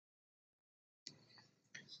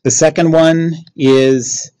 The second one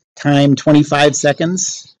is time 25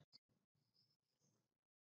 seconds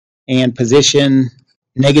and position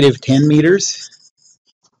negative 10 meters.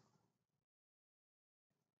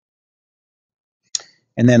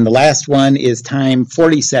 And then the last one is time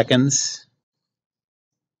 40 seconds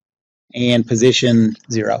and position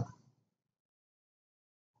 0.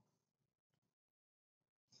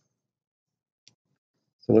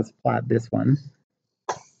 So let's plot this one.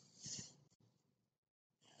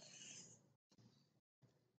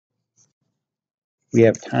 We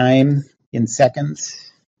have time in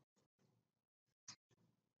seconds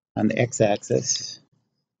on the x-axis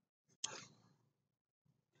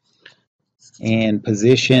and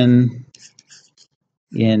position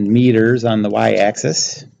in meters on the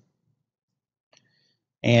y-axis.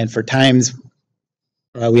 And for times,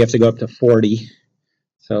 we have to go up to 40.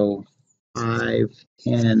 So 5,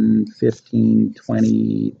 10, 15,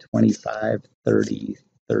 20, 25, 30,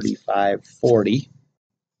 35, 40.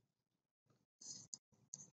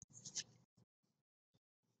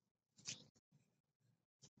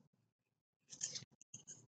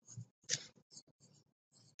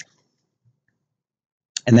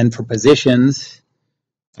 And then for positions,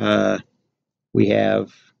 we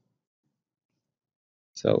have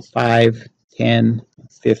 5, 10,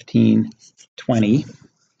 15, 20.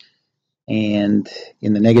 And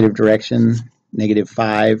in the negative direction, negative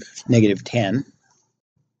 5, negative 10.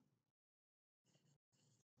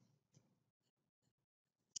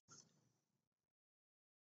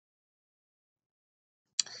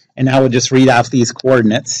 And now we'll just read off these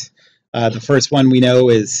coordinates. The first one we know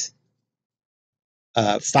is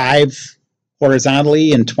 5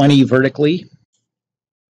 horizontally and 20 vertically.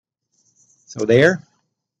 So there.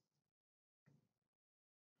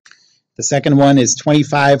 The second one is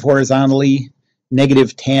 25 horizontally,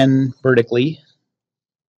 negative 10 vertically.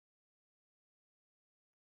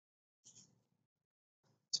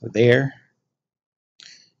 So there.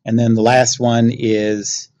 And then the last one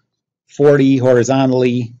is 40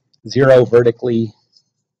 horizontally, 0 vertically.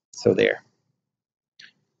 So there.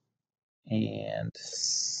 And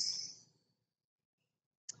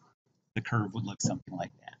the curve would look something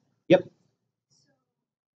like that. Yep.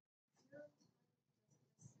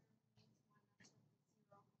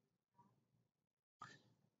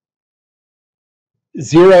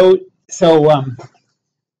 Zero. So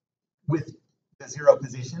with the 0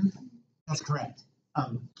 position, that's correct.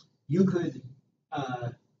 You could.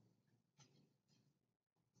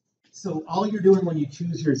 So all you're doing when you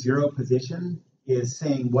choose your 0 position is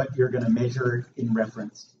saying what you're going to measure in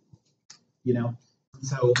reference.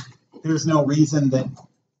 So there's no reason that,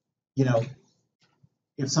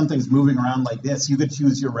 if something's moving around like this, you could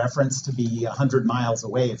choose your reference to be 100 miles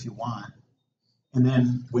away if you want. And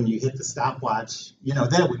then when you hit the stopwatch, then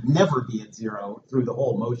it would never be at 0 through the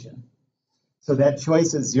whole motion. So that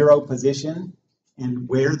choice of 0 position and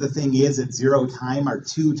where the thing is at 0 time are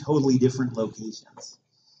two totally different locations.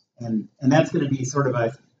 And that's going to be sort of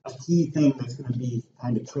a key thing that's going to be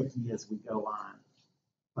kind of tricky as we go on.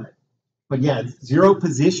 But yeah, 0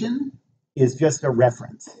 position is just a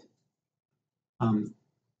reference.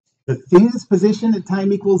 The thing's position at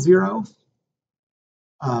time equals 0,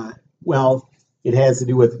 well, it has to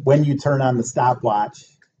do with when you turn on the stopwatch,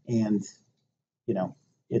 and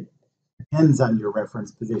it depends on your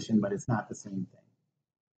reference position, but it's not the same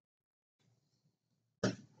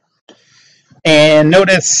thing. And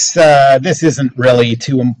notice this isn't really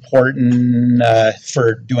too important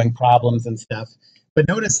for doing problems and stuff, but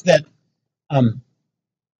notice that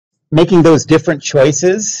making those different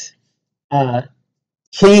choices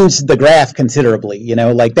changed the graph considerably.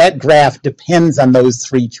 Like that graph depends on those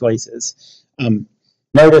 3 choices.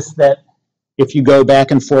 Notice that if you go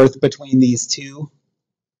back and forth between these two,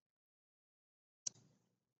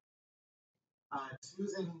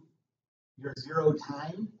 choosing your 0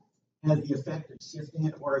 time has the effect of shifting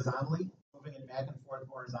it horizontally, moving it back and forth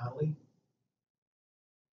horizontally.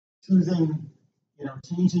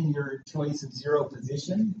 Changing your choice of 0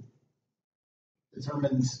 position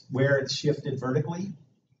determines where it's shifted vertically,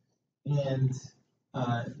 and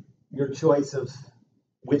your choice of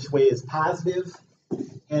which way is positive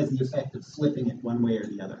has the effect of flipping it one way or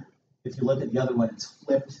the other. If you look at the other one, it's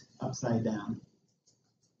flipped upside down.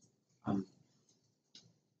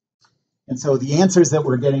 And so the answers that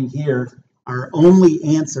we're getting here are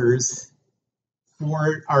only answers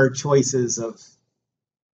for our choices of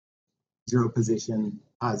 0 position,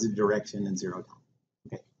 positive direction, and 0 time.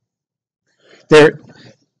 Okay.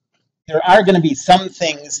 There are going to be some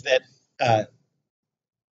things that,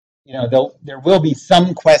 there will be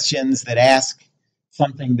some questions that ask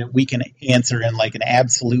something that we can answer in like an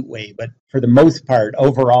absolute way, but for the most part,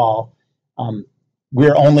 overall,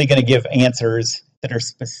 we're only going to give answers that are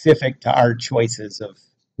specific to our choices of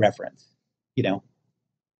reference.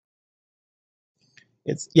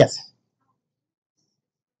 It's yes.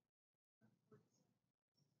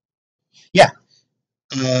 Yeah.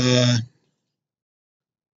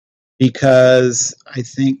 Because I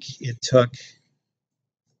think it took.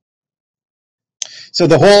 So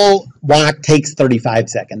the whole walk takes 35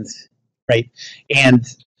 seconds, right? And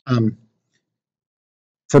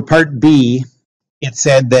for part B, it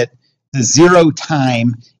said that the 0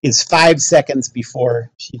 time is 5 seconds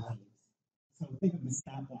before she leaves. So think of the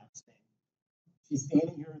stopwatch thing. She's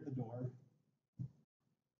standing here at the door,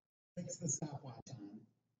 clicks the stopwatch on,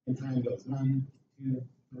 and time goes 1, 2,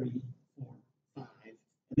 3, 4, 5, and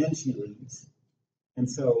then she leaves. And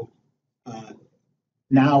so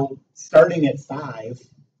now, starting at 5,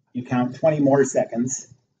 you count 20 more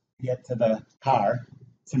seconds to get to the car.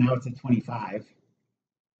 So now it's at 25.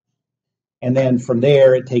 And then from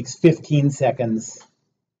there, it takes 15 seconds.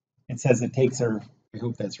 It says it takes her, I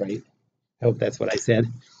hope that's right. I hope that's what I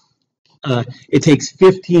said. It takes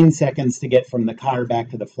 15 seconds to get from the car back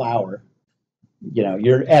to the flower.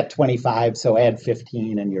 You're at 25, so add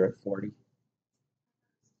 15 and you're at 40.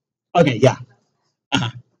 Okay, yeah.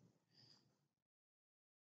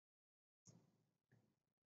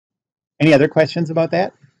 Any other questions about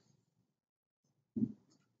that?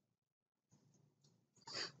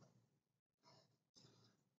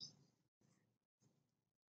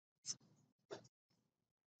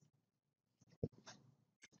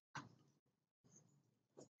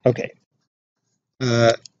 Okay.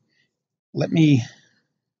 Let me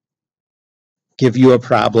give you a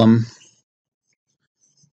problem.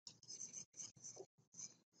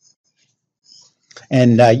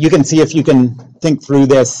 And you can see if you can think through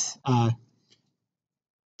this, talk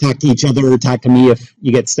to each other, or talk to me if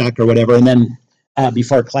you get stuck or whatever. And then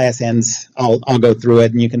before class ends, I'll go through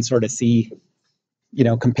it and you can sort of see,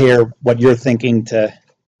 compare what you're thinking to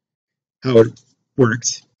how it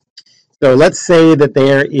works. So let's say that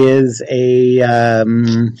there is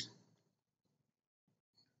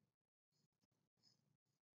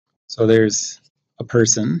so there's a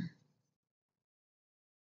person.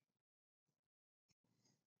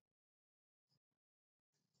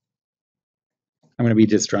 I'm going to be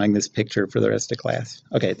just drawing this picture for the rest of class.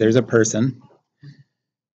 Okay, there's a person.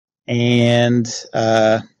 And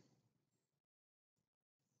the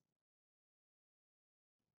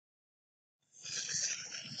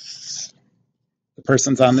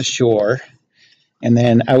person's on the shore. And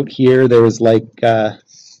then out here, there's like a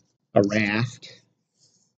raft.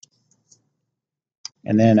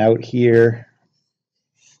 And then out here,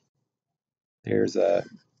 there's a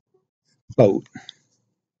boat,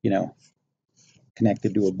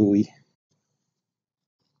 connected to a buoy.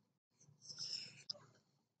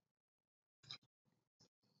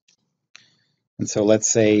 And so let's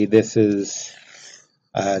say this is,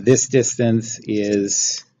 this distance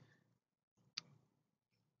is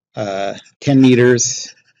 10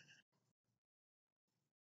 meters.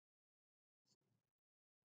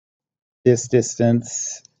 This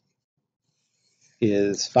distance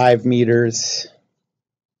is 5 meters.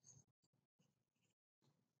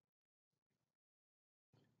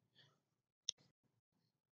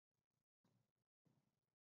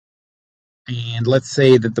 And let's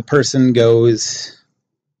say that the person goes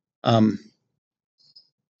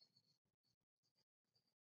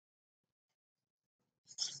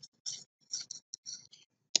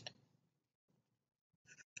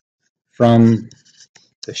from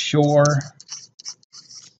the shore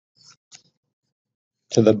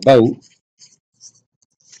to the boat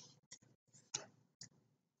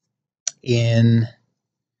in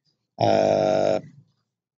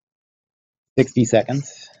 60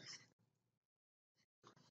 seconds.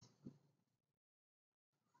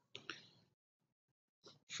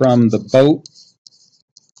 From the boat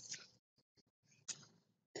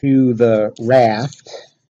to the raft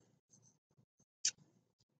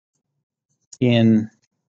in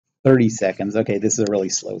 30 seconds. Okay, this is a really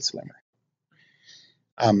slow swimmer.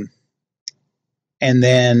 And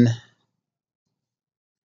then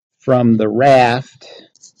from the raft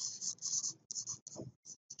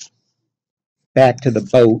back to the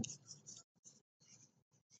boat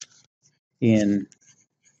in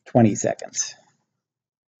 20 seconds.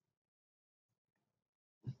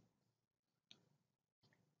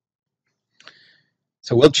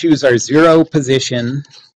 So we'll choose our 0 position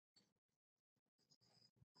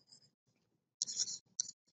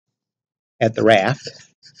at the raft.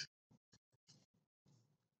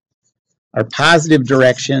 Our positive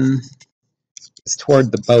direction is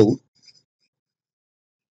toward the boat.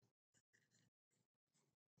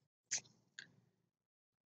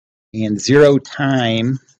 And 0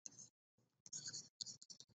 time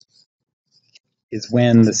is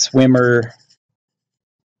when the swimmer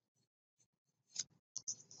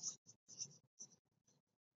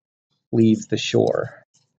leaves the shore.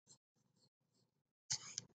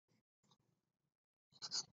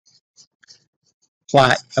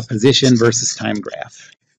 Plot a position versus time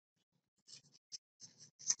graph.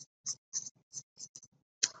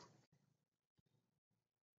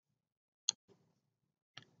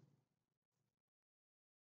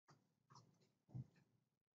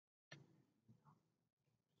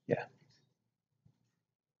 Yeah.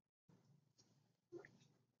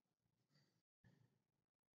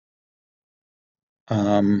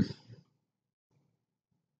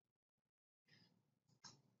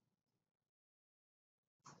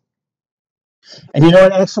 And you know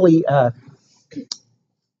what, actually,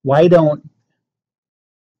 why don't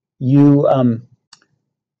you,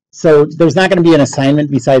 so there's not going to be an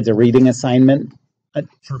assignment besides a reading assignment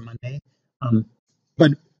for Monday.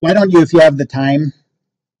 But why don't you, if you have the time,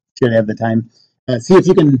 should have the time, see if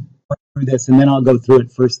you can work through this, and then I'll go through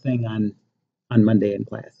it first thing on Monday in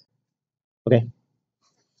class. Okay.